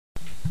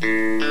Here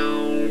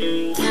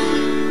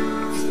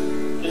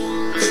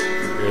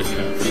it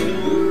comes.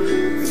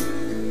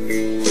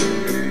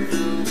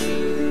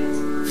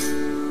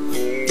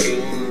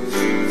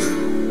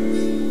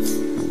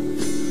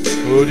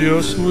 Put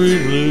your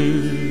sweet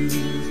lips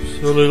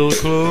a little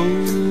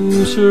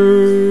closer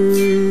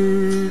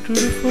to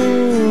the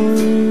phone.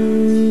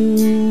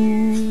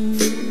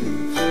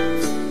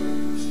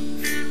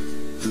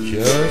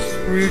 Just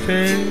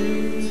pretend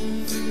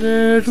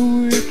that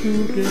we're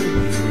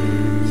together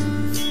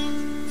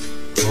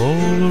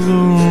all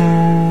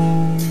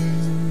alone.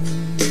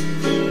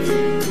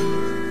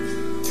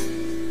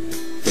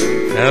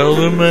 Tell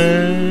the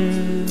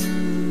man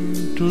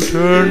to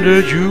turn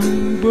the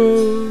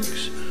jukebox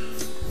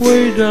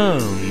way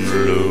down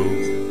low.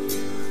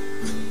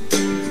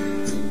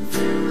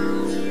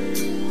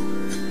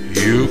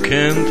 You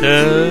can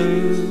tell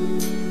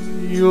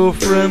your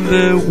friend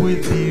there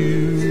with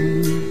you,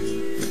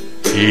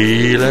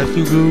 he'll have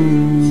to go.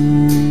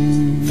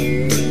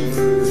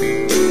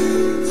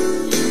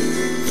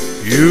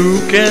 You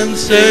can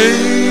say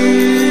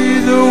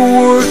the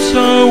words I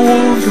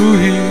want to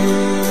hear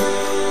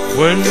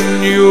when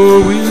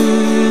you're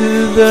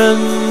with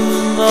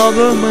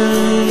another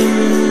man.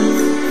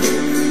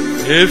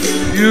 If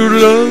you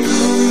love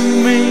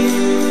me,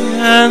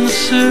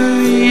 answer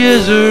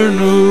yes or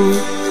no.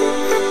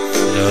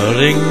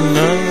 Darling,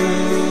 I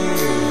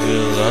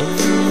will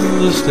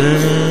understand.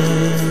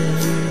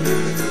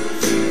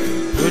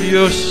 Put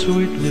your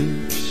sweet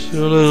lips a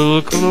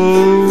little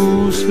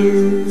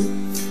closer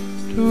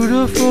to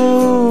the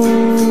phone.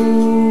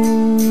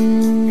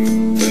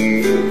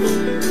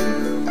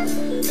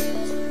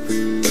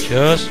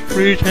 Just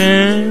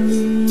pretend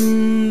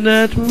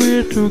that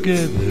we're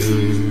together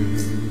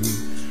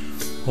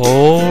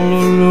all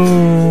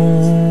alone.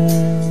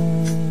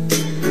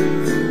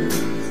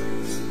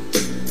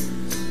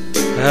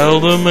 Tell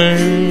the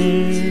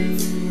man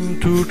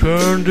to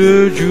turn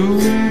the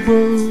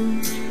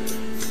jukebox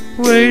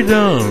way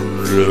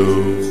down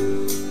low.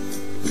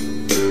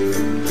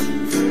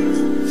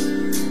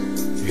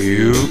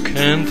 You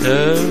can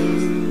tell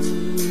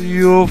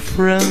your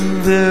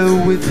friend there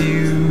with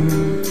you,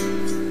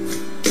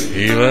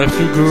 he'll have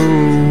to go.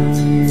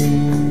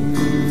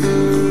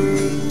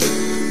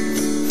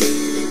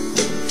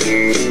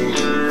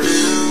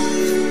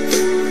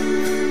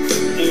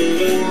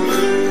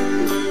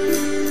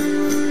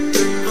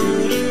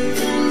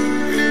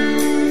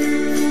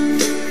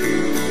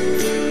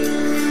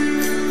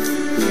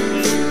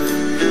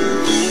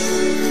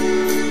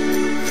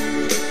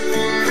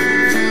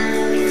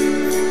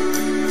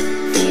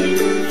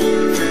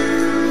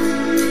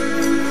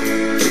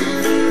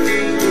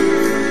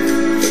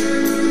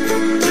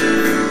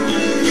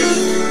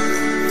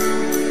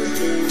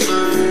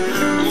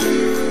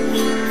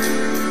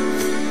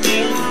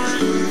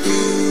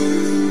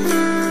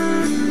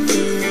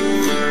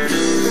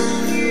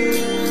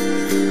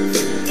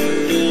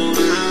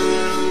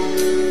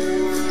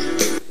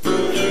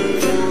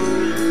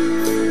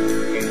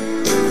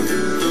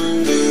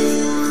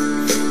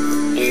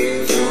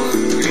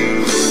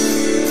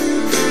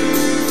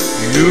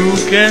 You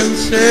can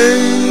say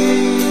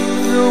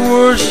the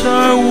words I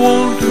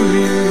want to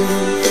hear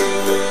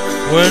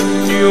when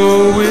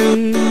you're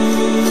with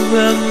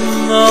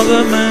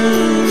another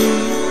man.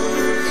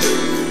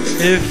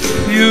 If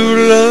you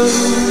love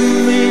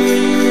me,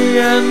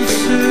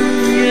 answer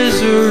yes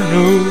or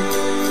no.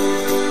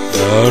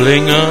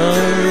 Darling, I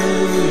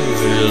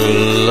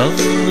will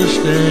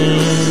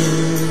understand.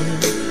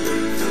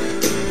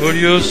 Put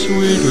your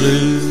sweet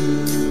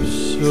lips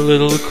a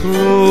little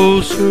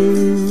closer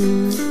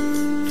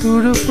to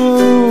the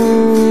phone.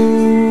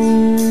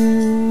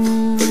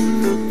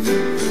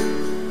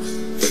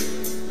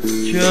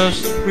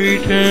 Just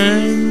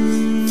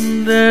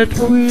pretend that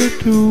we're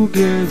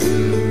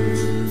together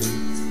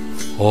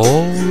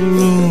all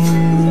alone.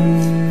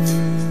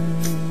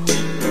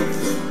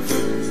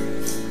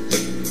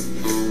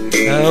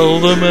 Tell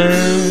the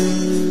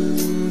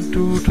man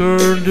to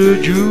turn the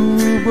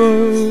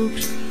jukebox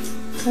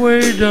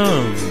way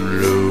down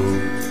low.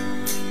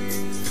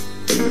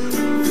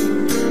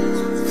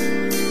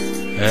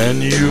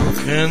 And you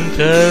can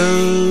tell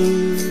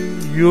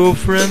your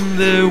friend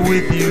there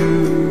with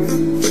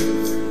you,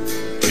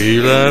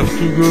 he'll have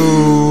to go.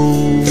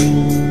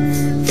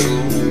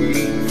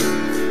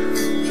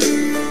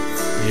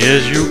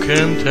 Yes, you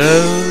can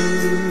tell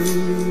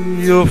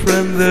your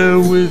friend there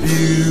with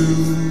you,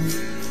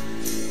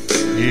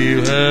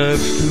 he'll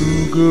have to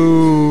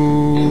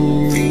go.